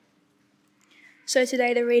So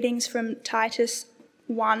today the readings from Titus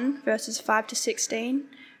 1, verses 5 to 16,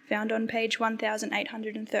 found on page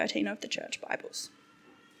 1813 of the Church Bibles.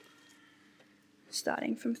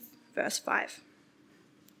 Starting from verse 5.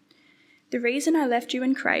 The reason I left you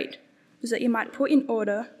in Crete was that you might put in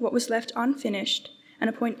order what was left unfinished and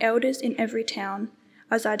appoint elders in every town,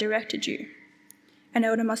 as I directed you. An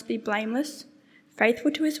elder must be blameless,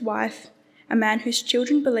 faithful to his wife, a man whose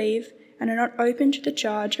children believe and are not open to the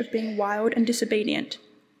charge of being wild and disobedient.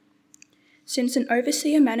 Since an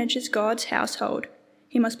overseer manages God's household,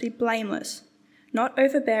 he must be blameless, not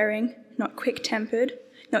overbearing, not quick-tempered,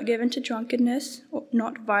 not given to drunkenness, or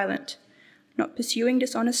not violent, not pursuing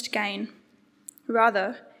dishonest gain.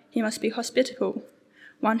 Rather, he must be hospitable,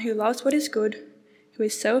 one who loves what is good, who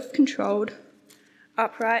is self-controlled,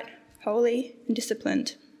 upright, holy, and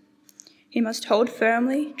disciplined. He must hold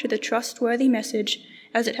firmly to the trustworthy message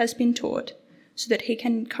as it has been taught, so that he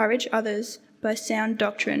can encourage others by sound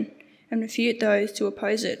doctrine and refute those who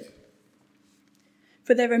oppose it.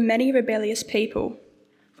 For there are many rebellious people,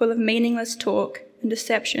 full of meaningless talk and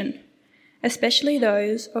deception, especially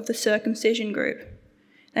those of the circumcision group.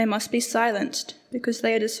 They must be silenced because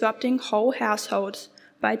they are disrupting whole households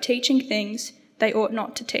by teaching things they ought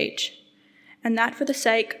not to teach, and that for the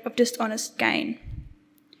sake of dishonest gain.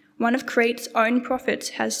 One of Crete's own prophets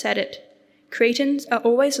has said it: Cretans are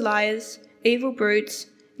always liars, evil brutes,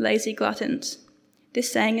 lazy gluttons.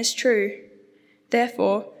 This saying is true.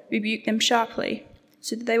 Therefore, rebuke them sharply,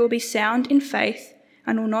 so that they will be sound in faith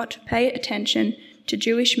and will not pay attention to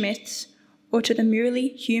Jewish myths or to the merely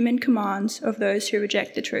human commands of those who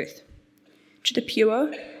reject the truth. To the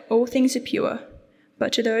pure, all things are pure,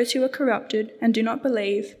 but to those who are corrupted and do not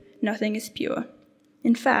believe, nothing is pure.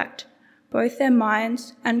 In fact, both their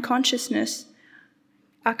minds and consciousness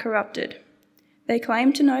are corrupted. They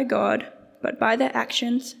claim to know God, but by their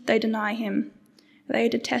actions they deny him. They are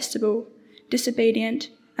detestable, disobedient,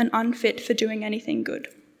 and unfit for doing anything good.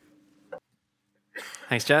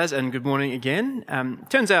 Thanks, Jazz, and good morning again.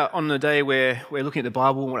 Turns out on the day where we're looking at the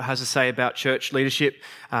Bible and what it has to say about church leadership,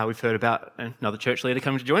 we've heard about another church leader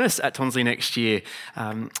coming to join us at Tonsley next year.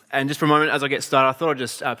 And just for a moment, as I get started, I thought I'd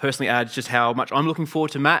just personally add just how much I'm looking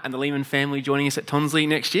forward to Matt and the Lehman family joining us at Tonsley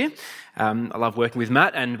next year. I love working with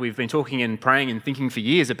Matt, and we've been talking and praying and thinking for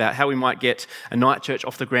years about how we might get a night church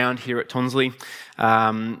off the ground here at Tonsley.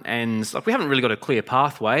 And we haven't really got a clear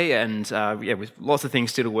pathway, and with lots of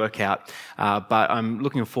things still to work out. But I'm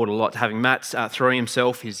looking forward a lot to having Matt throwing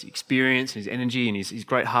himself, his experience, his energy, and his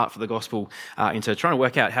great heart for the gospel into trying to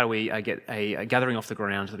work out how do we get a gathering off the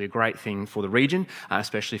ground. It'll be a great thing for the region,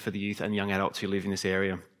 especially for the youth and young adults who live in this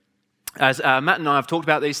area. As Matt and I have talked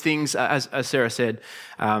about these things, as Sarah said,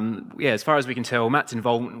 as far as we can tell, Matt's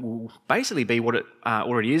involvement will basically be what it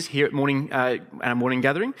already is here at our morning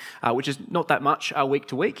gathering, which is not that much week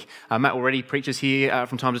to week. Matt already preaches here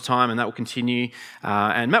from time to time, and that will continue.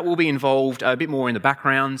 And Matt will be involved a bit more in the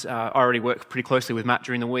background. I already work pretty closely with Matt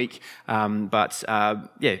during the week, but I've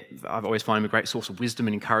always found him a great source of wisdom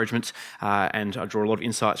and encouragement, and I draw a lot of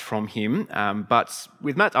insights from him. But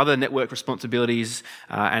with Matt's other network responsibilities,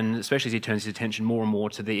 and especially as he turns his attention more and more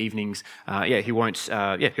to the evenings,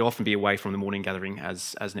 he'll often be away from the morning gathering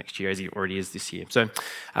as next year, as he already is this year. So,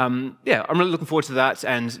 I'm really looking forward to that.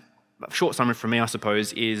 And a short summary from me, I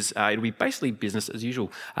suppose, is it'll be basically business as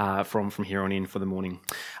usual from here on in for the morning.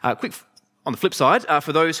 Quick. On the flip side,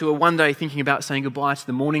 for those who are one day thinking about saying goodbye to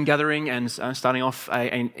the morning gathering and starting off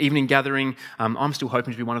an evening gathering, I'm still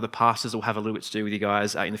hoping to be one of the pastors that will have a little bit to do with you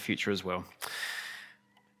guys in the future as well.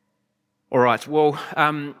 All right, well,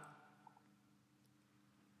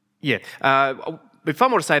 we've far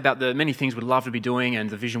more to say about the many things we'd love to be doing and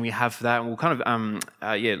the vision we have for that, and we'll kind of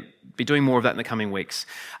be doing more of that in the coming weeks.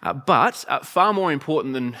 But far more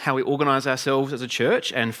important than how we organise ourselves as a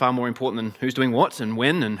church, and far more important than who's doing what and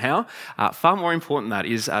when and how, far more important than that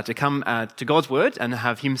is to come to God's Word and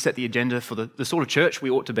have Him set the agenda for the sort of church we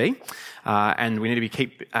ought to be, and we need to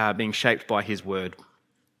keep being shaped by His Word.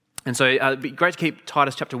 And so it'd be great to keep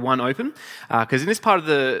Titus chapter 1 open, because in this part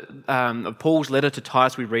of Paul's letter to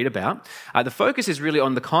Titus we read about, the focus is really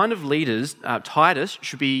on the kind of leaders Titus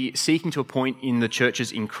should be seeking to appoint in the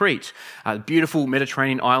churches in Crete, beautiful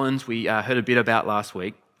Mediterranean islands we heard a bit about last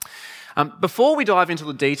week. Before we dive into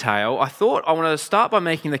the detail, I thought I want to start by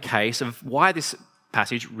making the case of why this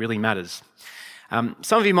passage really matters.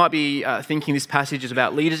 Some of you might be thinking this passage is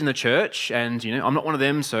about leaders in the church, and I'm not one of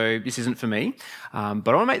them, so this isn't for me. But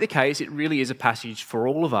I want to make the case it really is a passage for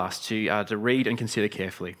all of us to read and consider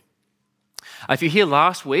carefully. If you're here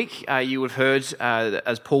last week, you would have heard,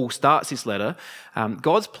 as Paul starts this letter,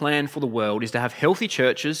 God's plan for the world is to have healthy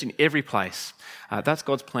churches in every place. That's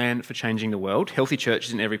God's plan for changing the world, healthy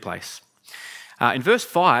churches in every place. In verse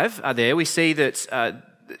 5 there, we see that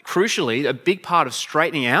crucially, a big part of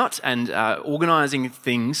straightening out and organising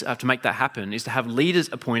things to make that happen is to have leaders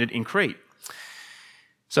appointed in Crete.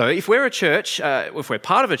 So if we're a church, if we're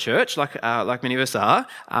part of a church, like many of us are,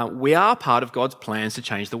 we are part of God's plans to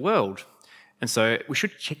change the world. And so we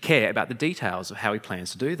should care about the details of how he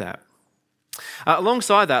plans to do that.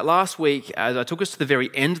 Alongside that, last week, as I took us to the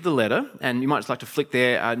very end of the letter, and you might just like to flick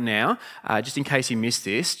there now, just in case you missed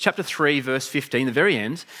this, chapter 3, verse 15, the very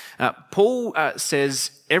end, Paul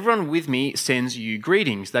says, "Everyone with me sends you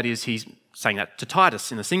greetings." That is, he's saying that to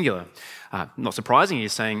Titus in the singular. Not surprising,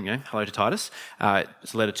 he's saying, hello to Titus.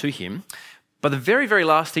 It's a letter to him. But the very, very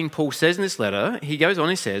last thing Paul says in this letter, he goes on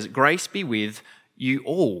and says, "Grace be with you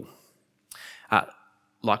all."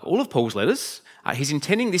 Like all of Paul's letters, he's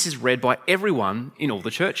intending this is read by everyone in all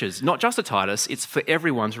the churches, not just to Titus, it's for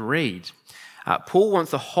everyone to read. Paul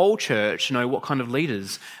wants the whole church to know what kind of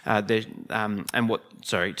leaders to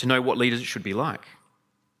know what leaders it should be like.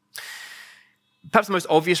 Perhaps the most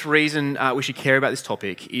obvious reason we should care about this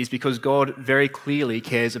topic is because God very clearly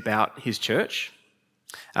cares about his church.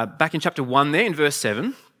 Back in chapter 1 there, in verse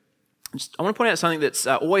 7, I want to point out something that's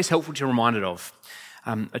always helpful to be reminded of.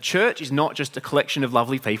 A church is not just a collection of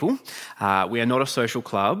lovely people. We are not a social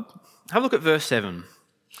club. Have a look at verse 7.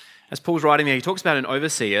 As Paul's writing there, he talks about an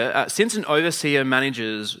overseer. Since an overseer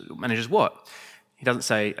manages what? He doesn't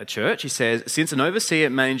say a church. He says, since an overseer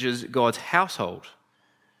manages God's household.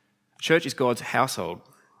 Church is God's household.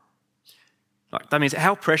 That means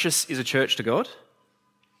how precious is a church to God?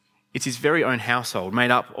 It's his very own household, made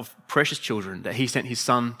up of precious children that he sent his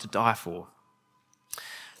son to die for.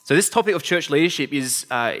 So this topic of church leadership is,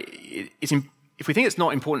 if we think it's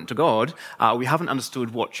not important to God, we haven't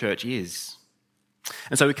understood what church is.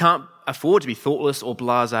 And so we can't afford to be thoughtless or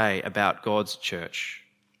blasé about God's church.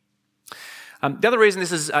 The other reason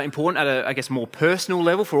this is important at a more personal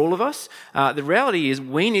level for all of us, the reality is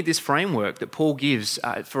we need this framework that Paul gives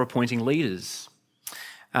for appointing leaders.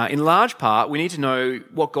 In large part, we need to know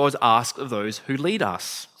what God asks of those who lead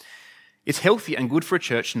us. It's healthy and good for a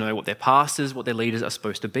church to know what their pastors, what their leaders are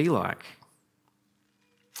supposed to be like.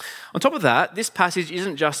 On top of that, this passage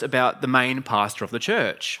isn't just about the main pastor of the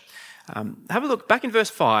church. Have a look, back in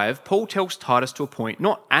verse 5, Paul tells Titus to appoint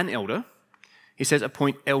not an elder, he says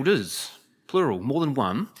appoint elders, plural, more than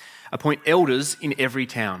one, appoint elders in every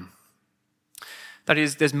town. That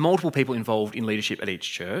is, there's multiple people involved in leadership at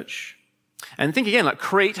each church. And think again, like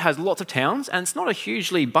Crete has lots of towns, and it's not a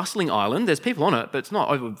hugely bustling island. There's people on it, but it's not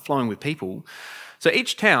overflowing with people. So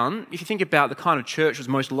each town, if you think about the kind of church was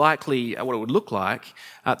most likely what it would look like,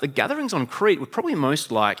 the gatherings on Crete were probably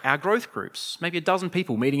most like our growth groups, maybe a dozen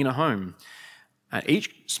people meeting in a home.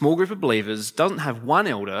 Each small group of believers doesn't have one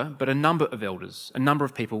elder, but a number of elders, a number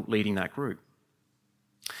of people leading that group.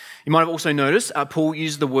 You might have also noticed Paul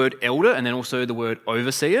uses the word elder and then also the word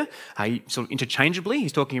overseer. Sort of interchangeably,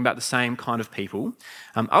 he's talking about the same kind of people.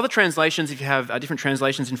 Other translations, if you have different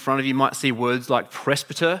translations in front of you, might see words like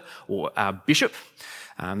presbyter or bishop.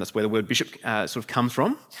 That's where the word bishop sort of comes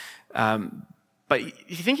from. But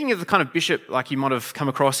if you're thinking of the kind of bishop like you might have come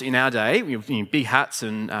across in our day, big hats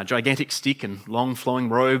and gigantic stick and long flowing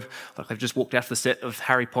robe, like they've just walked out the set of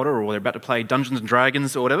Harry Potter or they're about to play Dungeons and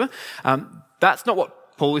Dragons or whatever, that's not what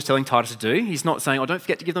Paul is telling Titus to do. He's not saying, don't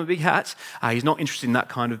forget to give them a big hat. He's not interested in that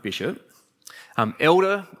kind of bishop.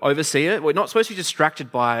 Elder, overseer, we're not supposed to be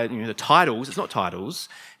distracted by the titles. It's not titles.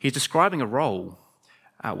 He's describing a role,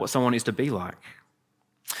 what someone is to be like.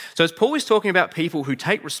 So as Paul is talking about people who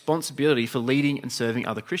take responsibility for leading and serving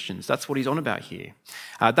other Christians, that's what he's on about here.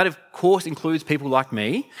 That, of course, includes people like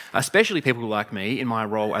me, especially people like me in my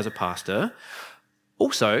role as a pastor.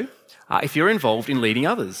 Also, if you're involved in leading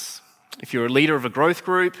others. If you're a leader of a growth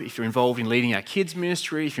group, if you're involved in leading our kids'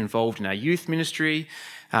 ministry, if you're involved in our youth ministry,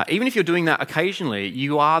 even if you're doing that occasionally,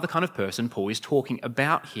 you are the kind of person Paul is talking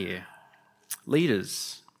about here.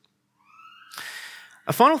 Leaders.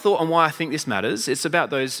 A final thought on why I think this matters. It's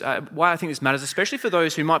about why I think this matters, especially for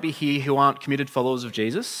those who might be here who aren't committed followers of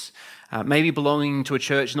Jesus. Maybe belonging to a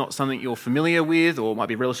church is not something you're familiar with or might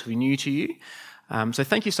be relatively new to you. So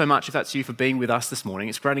thank you so much, if that's you, for being with us this morning.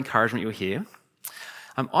 It's great encouragement you're here.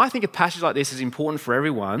 I think a passage like this is important for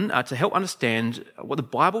everyone to help understand what the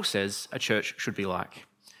Bible says a church should be like.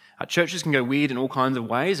 Churches can go weird in all kinds of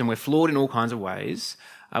ways, and we're flawed in all kinds of ways.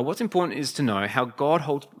 What's important is to know how God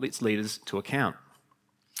holds its leaders to account.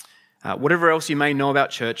 Whatever else you may know about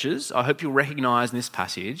churches, I hope you'll recognise in this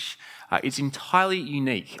passage It's entirely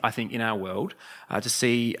unique, I think, in our world to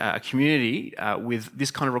see a community with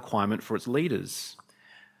this kind of requirement for its leaders.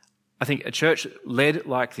 I think a church led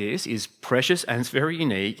like this is precious and it's very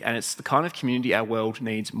unique, and it's the kind of community our world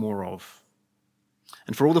needs more of.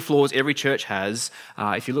 And for all the flaws every church has,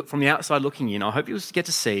 if you look from the outside looking in, I hope you'll get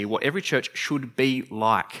to see what every church should be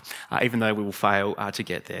like, even though we will fail to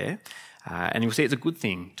get there. And you'll see it's a good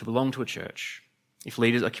thing to belong to a church if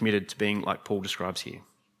leaders are committed to being like Paul describes here.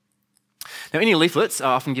 Now, in your leaflets,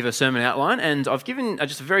 I often give a sermon outline, and I've given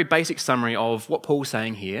just a very basic summary of what Paul's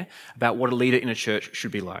saying here about what a leader in a church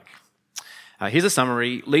should be like. Here's a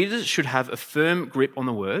summary. Leaders should have a firm grip on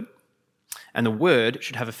the word, and the word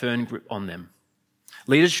should have a firm grip on them.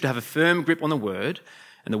 Leaders should have a firm grip on the word,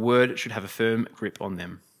 and the word should have a firm grip on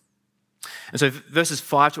them. And so verses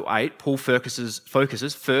 5 to 8, Paul focuses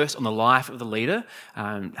first on the life of the leader,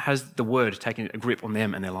 has the word taken a grip on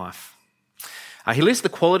them and their life. He lists the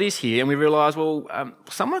qualities here, and we realise,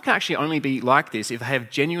 someone can actually only be like this if they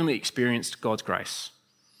have genuinely experienced God's grace.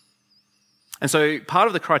 And so part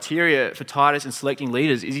of the criteria for Titus in selecting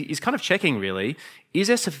leaders is kind of checking, really, is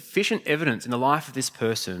there sufficient evidence in the life of this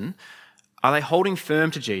person? Are they holding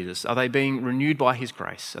firm to Jesus? Are they being renewed by his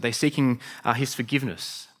grace? Are they seeking his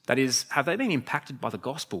forgiveness? That is, have they been impacted by the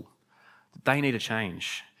gospel that they need to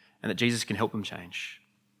change and that Jesus can help them change?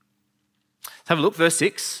 Let's have a look, verse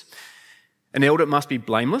 6. An elder must be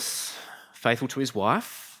blameless, faithful to his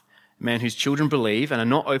wife, a man whose children believe and are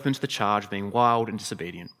not open to the charge of being wild and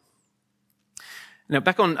disobedient. Now,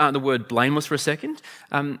 back on the word blameless for a second,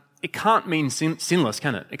 it can't mean sinless,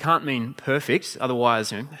 can it? It can't mean perfect.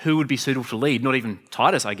 Otherwise, who would be suitable to lead? Not even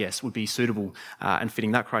Titus, I guess, would be suitable and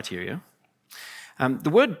fitting that criteria. The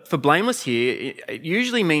word for blameless here, it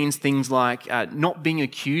usually means things like not being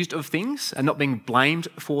accused of things and not being blamed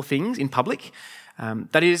for things in public.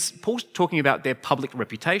 That is, Paul's talking about their public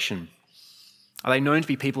reputation. Are they known to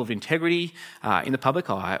be people of integrity in the public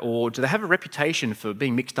eye, or do they have a reputation for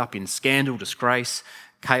being mixed up in scandal, disgrace,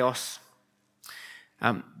 chaos?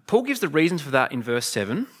 Paul gives the reasons for that in verse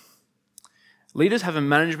 7. Leaders have a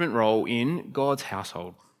management role in God's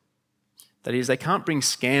household. That is, they can't bring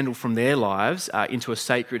scandal from their lives into a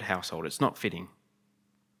sacred household. It's not fitting.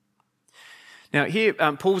 Now here,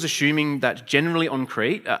 Paul's assuming that generally on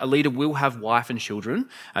Crete, a leader will have wife and children.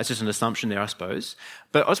 It's just an assumption there, I suppose.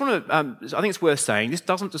 But I think it's worth saying, this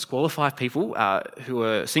doesn't disqualify people who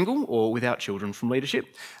are single or without children from leadership.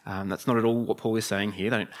 That's not at all what Paul is saying here.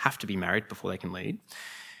 They don't have to be married before they can lead.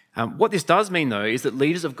 What this does mean, though, is that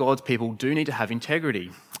leaders of God's people do need to have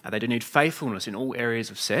integrity. They do need faithfulness in all areas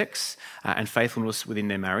of sex and faithfulness within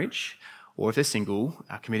their marriage, or if they're single,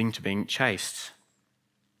 committing to being chaste.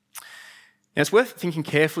 Now, it's worth thinking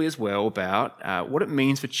carefully as well about what it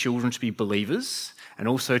means for children to be believers and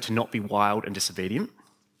also to not be wild and disobedient.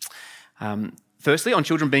 Firstly, on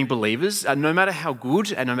children being believers, no matter how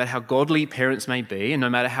good and no matter how godly parents may be, and no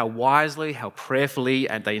matter how wisely, how prayerfully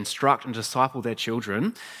they instruct and disciple their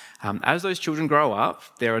children, as those children grow up,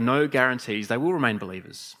 there are no guarantees they will remain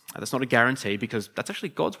believers. That's not a guarantee because that's actually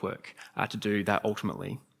God's work to do that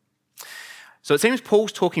ultimately. So it seems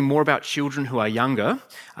Paul's talking more about children who are younger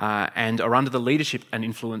and are under the leadership and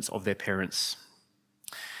influence of their parents.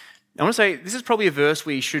 I want to say this is probably a verse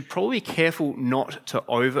we should probably be careful not to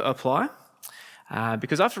over-apply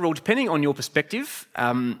because after all, depending on your perspective,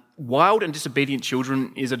 wild and disobedient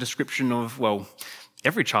children is a description of,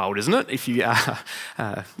 every child, isn't it? If you,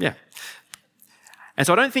 yeah. And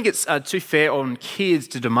so I don't think it's too fair on kids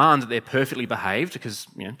to demand that they're perfectly behaved because,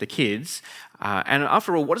 they're kids. And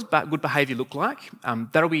after all, what does good behaviour look like?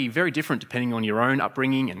 That'll be very different depending on your own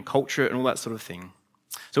upbringing and culture and all that sort of thing.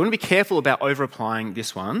 So we want to be careful about over-applying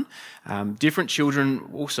this one. Different children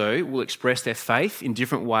also will express their faith in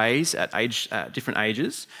different ways at different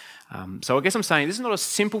ages. So I guess I'm saying this is not a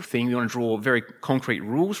simple thing we want to draw very concrete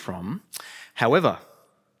rules from. However,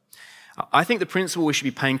 I think the principle we should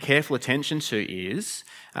be paying careful attention to is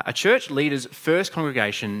a church leader's first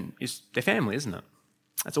congregation is their family, isn't it?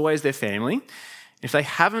 That's always their family. If they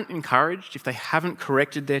haven't encouraged, if they haven't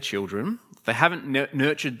corrected their children, if they haven't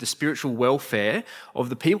nurtured the spiritual welfare of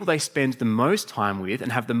the people they spend the most time with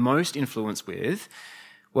and have the most influence with,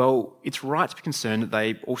 it's right to be concerned that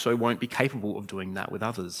they also won't be capable of doing that with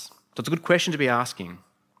others. So it's a good question to be asking.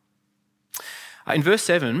 In verse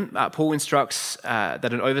 7, Paul instructs that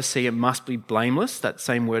an overseer must be blameless, that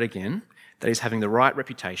same word again, that is having the right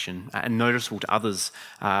reputation and noticeable to others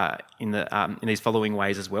in these following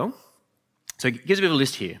ways as well. So he gives a bit of a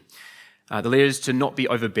list here. The leader is to not be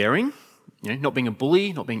overbearing, not being a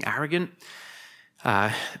bully, not being arrogant.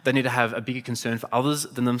 They need to have a bigger concern for others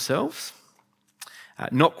than themselves.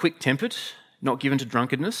 Not quick-tempered, not given to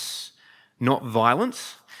drunkenness, not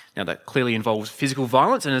violence. Now, that clearly involves physical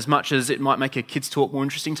violence, and as much as it might make a kid's talk more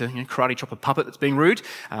interesting to karate chop a puppet that's being rude,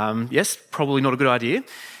 yes, probably not a good idea.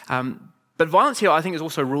 But violence here, I think, is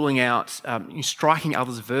also ruling out striking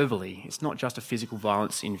others verbally. It's not just a physical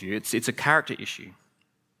violence in view, it's a character issue.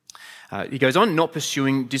 He goes on, not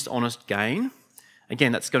pursuing dishonest gain.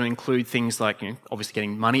 Again, that's going to include things like, obviously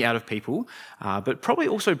getting money out of people, but probably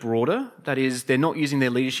also broader. That is, they're not using their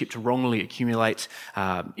leadership to wrongly accumulate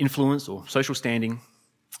influence or social standing.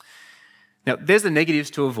 Now, there's the negatives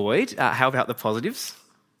to avoid. How about the positives?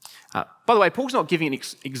 By the way, Paul's not giving an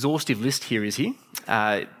exhaustive list here, is he?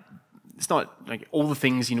 It's not like all the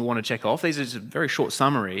things you want to check off. These are just a very short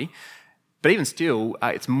summary. But even still,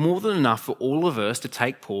 it's more than enough for all of us to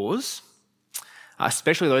take pause,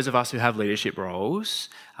 especially those of us who have leadership roles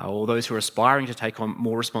or those who are aspiring to take on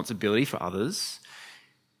more responsibility for others.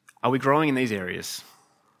 Are we growing in these areas?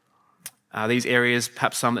 Are these areas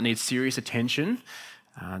perhaps some that need serious attention?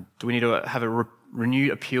 Do we need to have a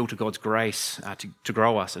renewed appeal to God's grace to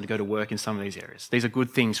grow us and to go to work in some of these areas? These are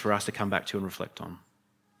good things for us to come back to and reflect on.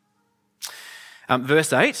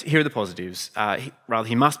 Verse 8, here are the positives.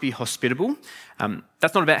 He must be hospitable.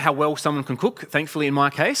 That's not about how well someone can cook, thankfully in my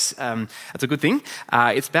case. That's a good thing.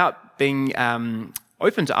 It's about being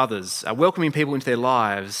open to others, welcoming people into their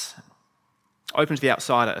lives, open to the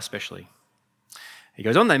outsider especially. He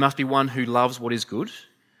goes on, they must be one who loves what is good,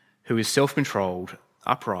 who is self-controlled,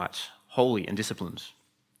 upright, holy and disciplined.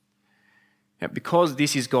 Now, because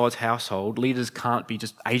this is God's household, leaders can't be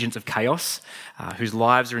just agents of chaos whose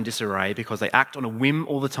lives are in disarray because they act on a whim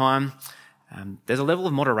all the time. There's a level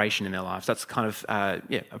of moderation in their lives. That's kind of,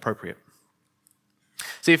 appropriate.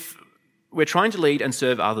 So if we're trying to lead and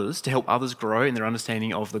serve others to help others grow in their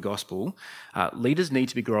understanding of the gospel, leaders need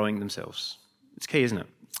to be growing themselves. It's key, isn't it?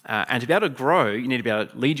 And to be able to grow, you need to be able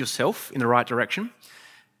to lead yourself in the right direction.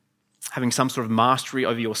 Having some sort of mastery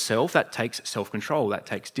over yourself, that takes self-control, that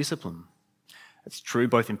takes discipline. It's true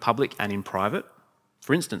both in public and in private.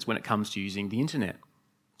 For instance, when it comes to using the internet,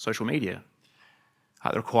 social media.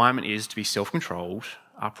 The requirement is to be self-controlled,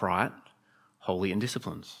 upright, holy and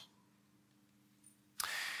disciplined.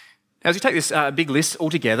 As we take this big list all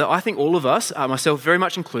together, I think all of us, myself very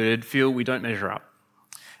much included, feel we don't measure up.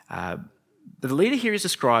 The leader here is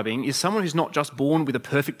describing is someone who's not just born with a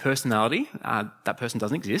perfect personality. That person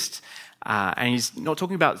doesn't exist. And he's not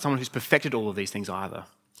talking about someone who's perfected all of these things either.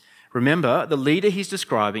 Remember, the leader he's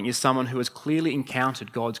describing is someone who has clearly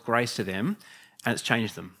encountered God's grace to them and it's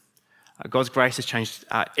changed them. God's grace has changed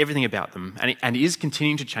everything about them and is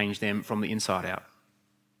continuing to change them from the inside out.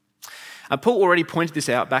 Paul already pointed this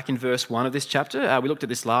out back in verse 1 of this chapter. We looked at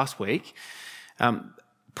this last week.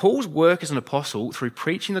 Paul's work as an apostle through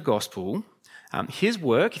preaching the gospel, his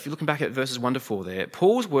work, if you're looking back at verses 1 to 4 there,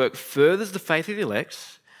 Paul's work furthers the faith of the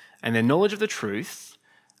elect and their knowledge of the truth,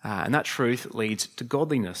 and that truth leads to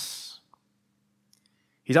godliness.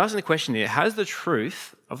 He's asking the question here, has the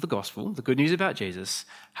truth of the gospel, the good news about Jesus,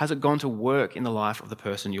 has it gone to work in the life of the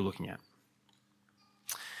person you're looking at?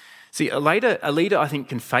 See, a leader, I think,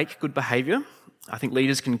 can fake good behaviour. I think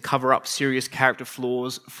leaders can cover up serious character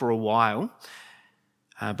flaws for a while.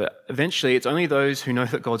 But eventually, it's only those who know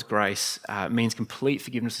that God's grace means complete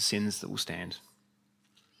forgiveness of sins that will stand.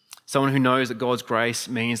 Someone who knows that God's grace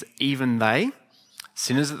means even they,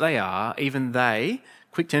 sinners that they are, even they,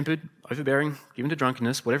 quick-tempered, overbearing, given to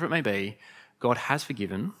drunkenness, whatever it may be, God has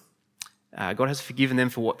forgiven. God has forgiven them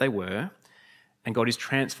for what they were, and God is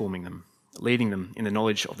transforming them, leading them in the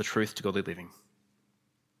knowledge of the truth to godly living.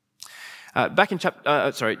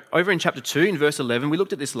 Over in chapter 2, in verse 11, we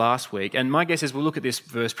looked at this last week, and my guess is we'll look at this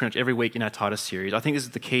verse pretty much every week in our Titus series. I think this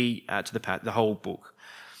is the key to the whole book.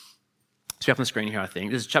 It's up on the screen here, I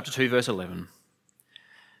think. This is chapter 2, verse 11.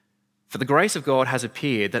 For the grace of God has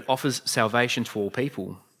appeared that offers salvation to all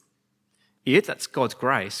people. That's God's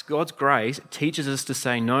grace teaches us to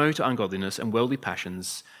say no to ungodliness and worldly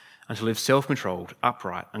passions and to live self-controlled,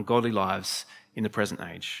 upright, and godly lives in the present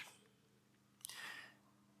age.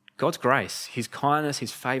 God's grace, his kindness,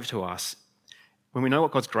 his favour to us, when we know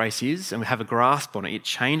what God's grace is and we have a grasp on it, it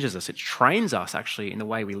changes us, it trains us actually in the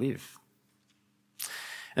way we live.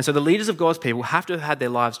 And so the leaders of God's people have to have had their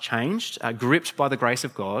lives changed, gripped by the grace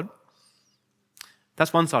of God.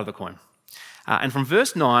 That's one side of the coin. And from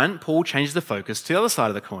verse 9, Paul changes the focus to the other side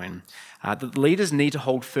of the coin. The leaders need to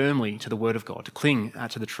hold firmly to the word of God, to cling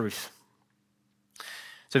to the truth.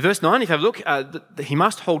 So verse 9, if you have a look, he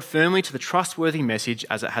must hold firmly to the trustworthy message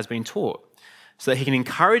as it has been taught, so that he can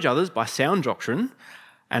encourage others by sound doctrine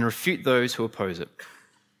and refute those who oppose it.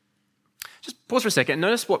 Just pause for a second.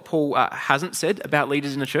 Notice what Paul hasn't said about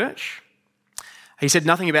leaders in the church. He said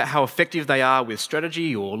nothing about how effective they are with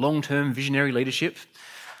strategy or long-term visionary leadership.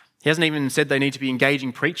 He hasn't even said they need to be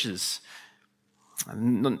engaging preachers.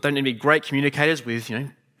 Don't need to be great communicators with,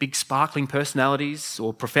 big sparkling personalities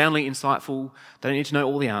or profoundly insightful. They don't need to know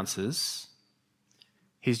all the answers.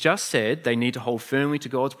 He's just said they need to hold firmly to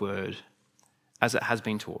God's word as it has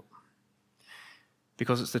been taught,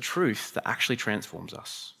 because it's the truth that actually transforms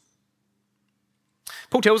us.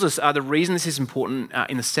 Paul tells us the reason this is important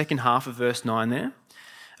in the second half of verse 9 there.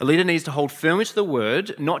 A leader needs to hold firmly to the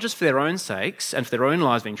word, not just for their own sakes and for their own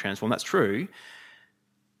lives being transformed, that's true,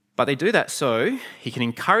 but they do that so he can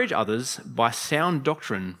encourage others by sound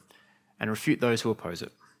doctrine and refute those who oppose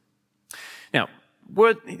it. Now,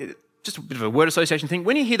 just a bit of a word association thing.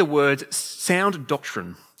 When you hear the word sound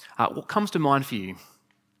doctrine, what comes to mind for you?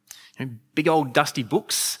 Big old dusty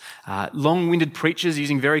books, long-winded preachers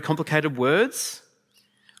using very complicated words?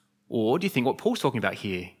 Or do you think what Paul's talking about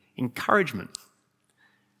here? Encouragement.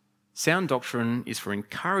 Sound doctrine is for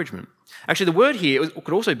encouragement. Actually, the word here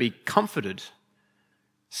could also be comforted.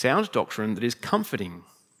 Sound doctrine that is comforting.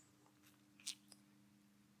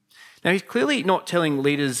 Now, he's clearly not telling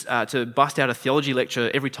leaders to bust out a theology lecture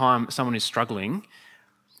every time someone is struggling.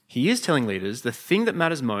 He is telling leaders the thing that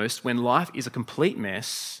matters most when life is a complete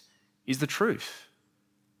mess is the truth.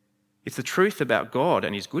 It's the truth about God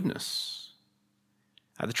and his goodness.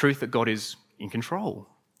 The truth that God is in control.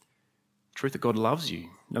 The truth that God loves you,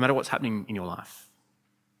 no matter what's happening in your life.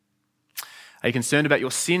 Are you concerned about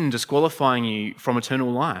your sin disqualifying you from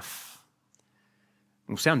eternal life?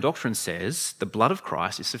 Well, sound doctrine says the blood of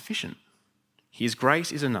Christ is sufficient. His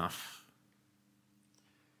grace is enough.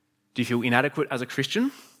 Do you feel inadequate as a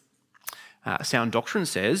Christian? Sound doctrine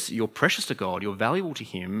says you're precious to God, you're valuable to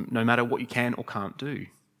him, no matter what you can or can't do.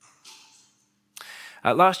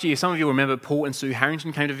 Last year, some of you remember Paul and Sue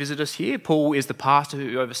Harrington came to visit us here. Paul is the pastor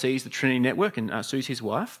who oversees the Trinity Network, and Sue's his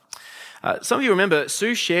wife. Some of you remember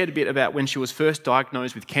Sue shared a bit about when she was first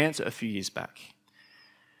diagnosed with cancer a few years back.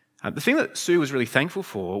 The thing that Sue was really thankful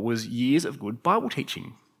for was years of good Bible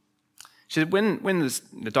teaching. She said when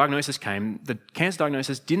the diagnosis came, the cancer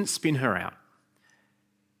diagnosis didn't spin her out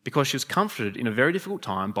because she was comforted in a very difficult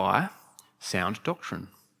time by sound doctrine.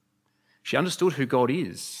 She understood who God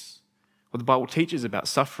is, what the Bible teaches about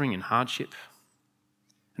suffering and hardship,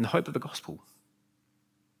 and the hope of the gospel.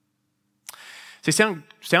 So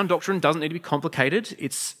sound doctrine doesn't need to be complicated.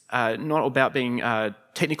 It's not about being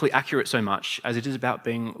technically accurate so much as it is about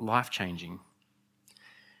being life-changing.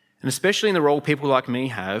 And especially in the role people like me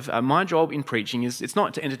have, my job in preaching it's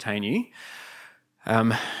not to entertain you.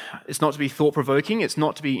 It's not to be thought-provoking. It's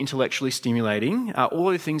not to be intellectually stimulating. All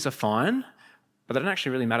those things are fine, but they don't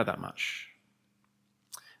actually really matter that much.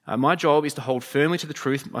 My job is to hold firmly to the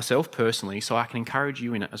truth myself personally so I can encourage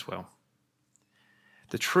you in it as well.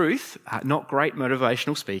 The truth, not great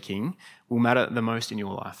motivational speaking, will matter the most in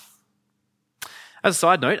your life. As a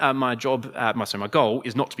side note, my goal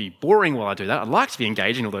is not to be boring while I do that. I'd like to be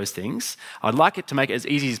engaged in all those things. I'd like it to make it as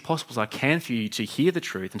easy as possible as I can for you to hear the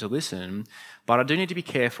truth and to listen, but I do need to be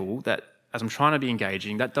careful that as I'm trying to be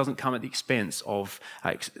engaging, that doesn't come at the expense of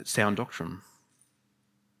sound doctrine.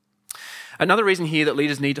 Another reason here that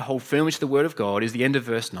leaders need to hold firmly to the word of God is the end of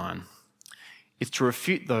verse 9. It's to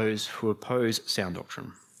refute those who oppose sound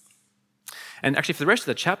doctrine. And actually, for the rest of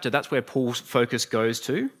the chapter, that's where Paul's focus goes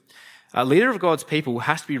to. A leader of God's people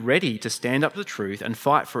has to be ready to stand up to the truth and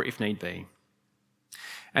fight for it if need be.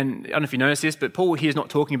 And I don't know if you noticed this, but Paul here is not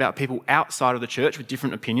talking about people outside of the church with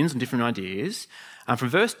different opinions and different ideas. From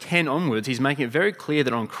verse 10 onwards, he's making it very clear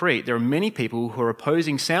that on Crete, there are many people who are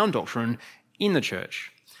opposing sound doctrine in the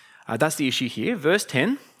church. That's the issue here. Verse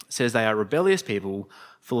 10 says they are rebellious people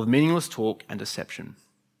full of meaningless talk and deception.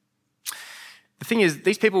 The thing is,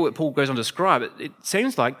 these people that Paul goes on to describe, it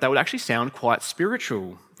seems like they would actually sound quite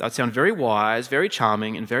spiritual. They would sound very wise, very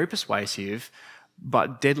charming, and very persuasive,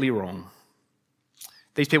 but deadly wrong.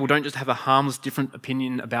 These people don't just have a harmless different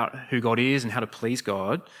opinion about who God is and how to please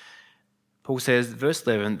God. Paul says, verse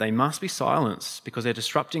 11, they must be silenced because they're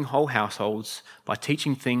disrupting whole households by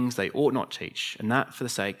teaching things they ought not teach, and that for the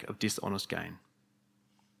sake of dishonest gain.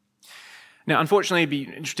 Now, unfortunately, it'd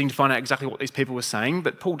be interesting to find out exactly what these people were saying,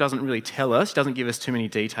 but Paul doesn't really tell us. He doesn't give us too many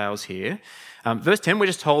details here. Verse 10, we're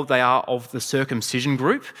just told they are of the circumcision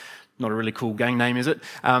group. Not a really cool gang name, is it?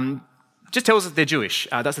 Just tells us they're Jewish.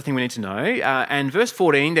 That's the thing we need to know. And verse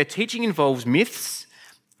 14, their teaching involves myths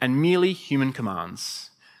and merely human commands.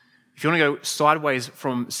 If you want to go sideways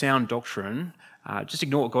from sound doctrine, just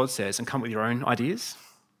ignore what God says and come up with your own ideas.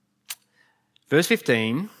 Verse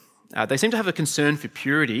 15, they seem to have a concern for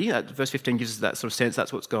purity. Verse 15 gives us that sort of sense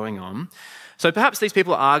that's what's going on. So perhaps these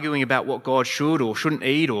people are arguing about what God should or shouldn't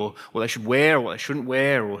eat, or what they should wear or what they shouldn't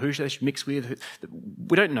wear, or who they should mix with.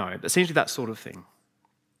 We don't know, but it seems to be that sort of thing.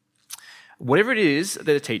 Whatever it is that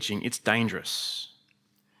they're teaching, it's dangerous.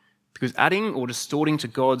 Because adding or distorting to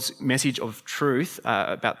God's message of truth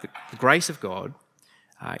about the grace of God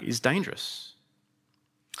is dangerous.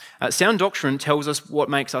 Sound doctrine tells us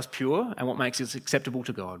what makes us pure and what makes us acceptable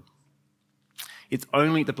to God. It's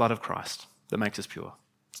only the blood of Christ that makes us pure.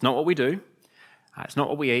 It's not what we do. It's not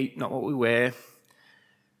what we eat, not what we wear,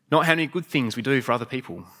 not how many good things we do for other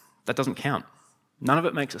people. That doesn't count. None of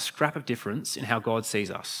it makes a scrap of difference in how God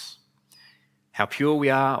sees us, how pure we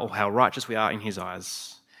are or how righteous we are in his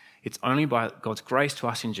eyes. It's only by God's grace to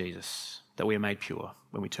us in Jesus that we are made pure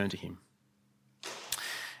when we turn to him.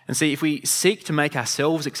 And see, if we seek to make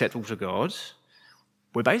ourselves acceptable to God,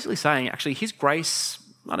 we're basically saying, actually, his grace,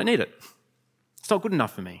 I don't need it. It's not good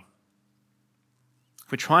enough for me.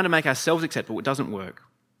 If we're trying to make ourselves acceptable, it doesn't work.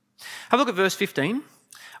 Have a look at verse 15.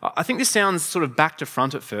 I think this sounds sort of back to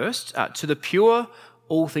front at first. To the pure,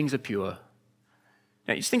 all things are pure.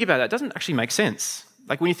 Now, you just think about that. It doesn't actually make sense.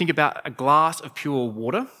 Like when you think about a glass of pure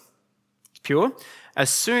water, it's pure. As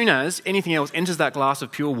soon as anything else enters that glass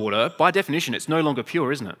of pure water, by definition, it's no longer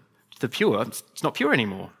pure, isn't it? To the pure, it's not pure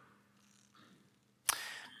anymore.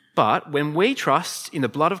 But when we trust in the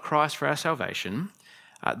blood of Christ for our salvation,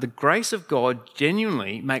 the grace of God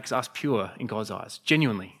genuinely makes us pure in God's eyes.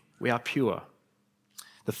 Genuinely, we are pure.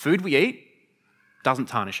 The food we eat doesn't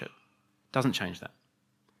tarnish it, doesn't change that,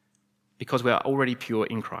 because we are already pure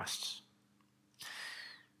in Christ.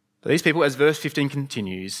 But these people, as verse 15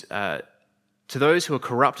 continues, to those who are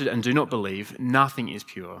corrupted and do not believe, nothing is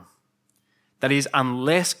pure. That is,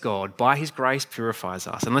 unless God, by his grace, purifies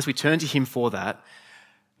us, unless we turn to him for that,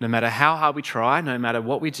 no matter how hard we try, no matter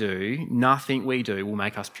what we do, nothing we do will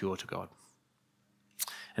make us pure to God.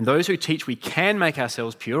 And those who teach we can make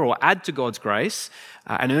ourselves pure or add to God's grace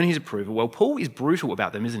and earn his approval, well, Paul is brutal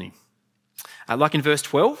about them, isn't he? Like in verse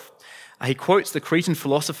 12, he quotes the Cretan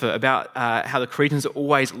philosopher about how the Cretans are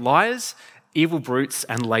always liars, evil brutes,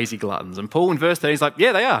 and lazy gluttons. And Paul in verse 13 is like,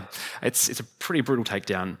 yeah, they are. It's a pretty brutal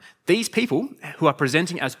takedown. These people who are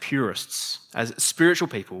presenting as purists, as spiritual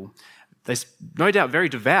people, they're no doubt very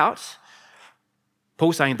devout.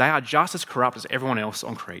 Paul's saying they are just as corrupt as everyone else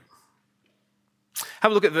on Crete.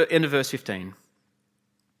 Have a look at the end of verse 15.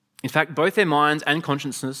 In fact, both their minds and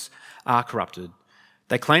consciences are corrupted.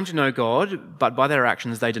 They claim to know God, but by their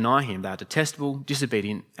actions they deny him. They are detestable,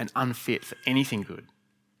 disobedient, and unfit for anything good.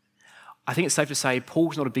 I think it's safe to say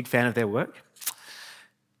Paul's not a big fan of their work.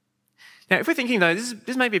 Now, if we're thinking, though,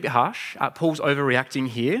 this may be a bit harsh, Paul's overreacting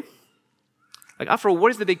here. Like, after all, what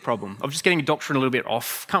is the big problem of just getting a doctrine a little bit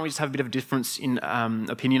off? Can't we just have a bit of a difference in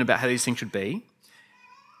opinion about how these things should be?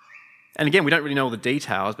 And again, we don't really know all the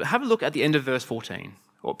details, but have a look at the end of verse 14,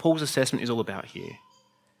 what Paul's assessment is all about here.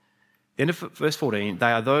 The end of verse 14,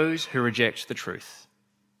 they are those who reject the truth.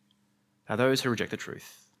 They are those who reject the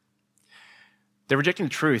truth. They're rejecting the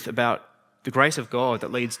truth about the grace of God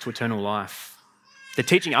that leads to eternal life. They're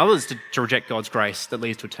teaching others to reject God's grace that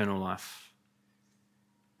leads to eternal life.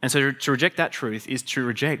 And so to reject that truth is to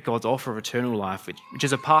reject God's offer of eternal life, which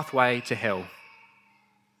is a pathway to hell.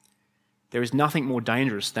 There is nothing more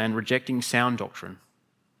dangerous than rejecting sound doctrine.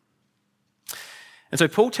 And so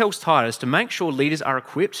Paul tells Titus to make sure leaders are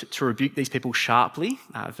equipped to rebuke these people sharply,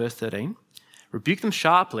 verse 13. Rebuke them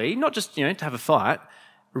sharply, not just to have a fight.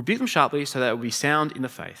 Rebuke them sharply so that it will be sound in the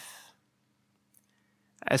faith.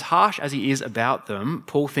 As harsh as he is about them,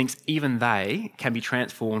 Paul thinks even they can be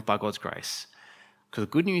transformed by God's grace. Because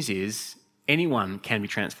the good news is anyone can be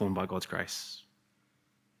transformed by God's grace.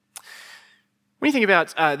 When you think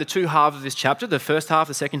about the two halves of this chapter, the first half,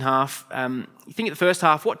 the second half, you think at the first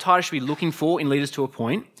half, what Titus should be looking for in leaders to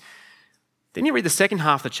appoint. Then you read the second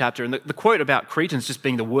half of the chapter, and the quote about Cretans just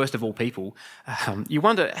being the worst of all people, you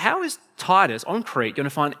wonder, how is Titus on Crete going to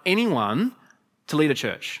find anyone to lead a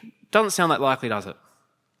church? Doesn't sound that likely, does it?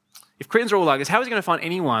 If Cretans are all like this, how is he going to find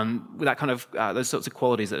anyone with that kind of those sorts of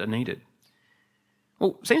qualities that are needed?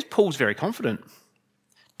 Well, it seems Paul's very confident.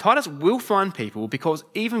 Titus will find people because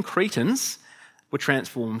even Cretans were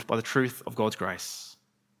transformed by the truth of God's grace.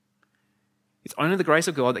 It's only the grace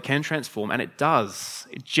of God that can transform, and it does.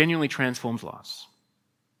 It genuinely transforms lives.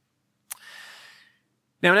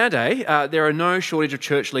 Now, in our day, there are no shortage of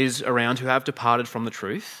church leaders around who have departed from the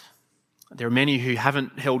truth. There are many who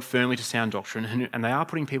haven't held firmly to sound doctrine, and they are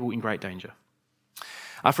putting people in great danger.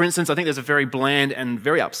 For instance, I think there's a very bland and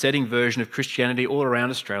very upsetting version of Christianity all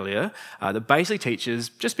around Australia that basically teaches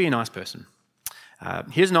just be a nice person.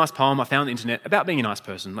 Here's a nice poem I found on the internet about being a nice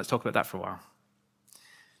person. Let's talk about that for a while.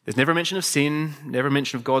 There's never a mention of sin, never a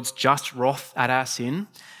mention of God's just wrath at our sin,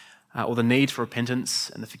 or the need for repentance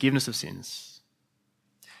and the forgiveness of sins.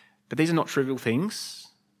 But these are not trivial things.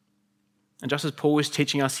 And just as Paul is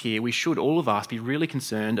teaching us here, we should, all of us, be really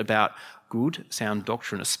concerned about good, sound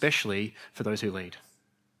doctrine, especially for those who lead.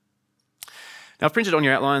 Now, I've printed on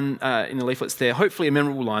your outline in the leaflets there, hopefully a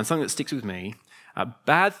memorable line, something that sticks with me.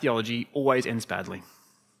 Bad theology always ends badly.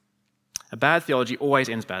 A bad theology always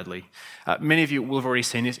ends badly. Many of you will have already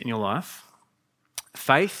seen this in your life.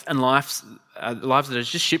 Faith and lives that are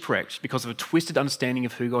just shipwrecked because of a twisted understanding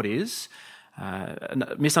of who God is,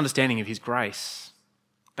 a misunderstanding of his grace.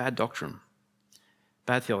 Bad doctrine.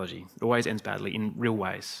 Bad theology. It always ends badly in real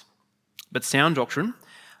ways. But sound doctrine,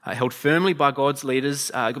 held firmly by God's leaders,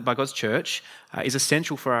 by God's church, is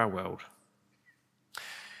essential for our world.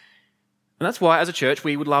 And that's why, as a church,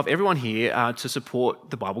 we would love everyone here to support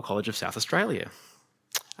the Bible College of South Australia.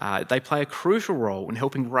 They play a crucial role in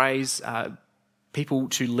helping raise people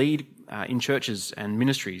to lead in churches and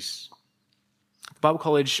ministries. The Bible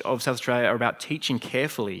College of South Australia are about teaching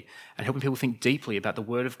carefully and helping people think deeply about the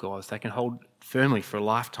Word of God so they can hold firmly for a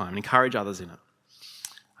lifetime and encourage others in it.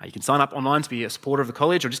 You can sign up online to be a supporter of the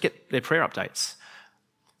college or just get their prayer updates.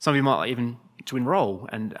 Some of you might even to enrol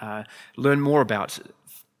and learn more about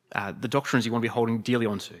the doctrines you want to be holding dearly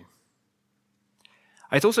onto.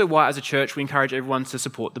 It's also why, as a church, we encourage everyone to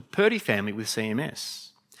support the Purdy family with CMS.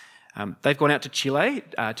 They've gone out to Chile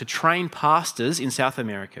to train pastors in South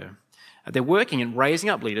America. They're working and raising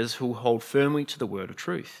up leaders who will hold firmly to the word of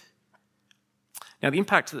truth. Now, the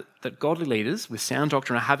impact that godly leaders with sound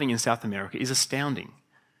doctrine are having in South America is astounding.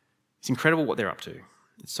 It's incredible what they're up to.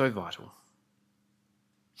 It's so vital.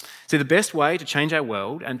 See, the best way to change our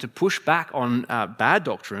world and to push back on bad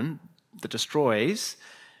doctrine that destroys,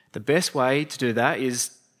 the best way to do that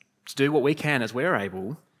is to do what we can as we're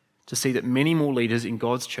able to see that many more leaders in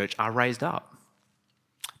God's church are raised up.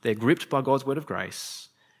 They're gripped by God's word of grace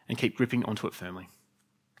and keep gripping onto it firmly.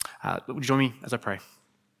 Would you join me as I pray?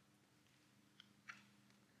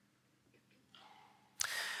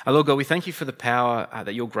 Lord God, we thank you for the power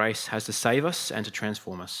that your grace has to save us and to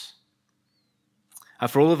transform us.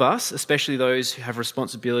 For all of us, especially those who have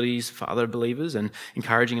responsibilities for other believers and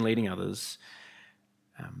encouraging and leading others,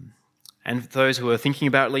 and those who are thinking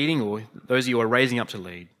about leading or those you are raising up to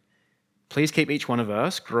lead, please keep each one of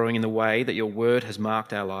us growing in the way that your word has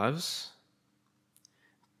marked our lives.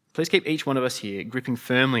 Please keep each one of us here gripping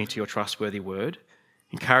firmly to your trustworthy word,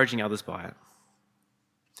 encouraging others by it.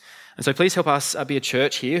 And so please help us be a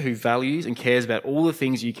church here who values and cares about all the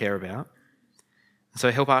things you care about. And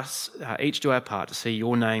so help us each do our part to see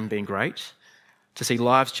your name being great, to see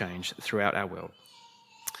lives change throughout our world.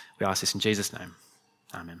 We ask this in Jesus' name.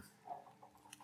 Amen.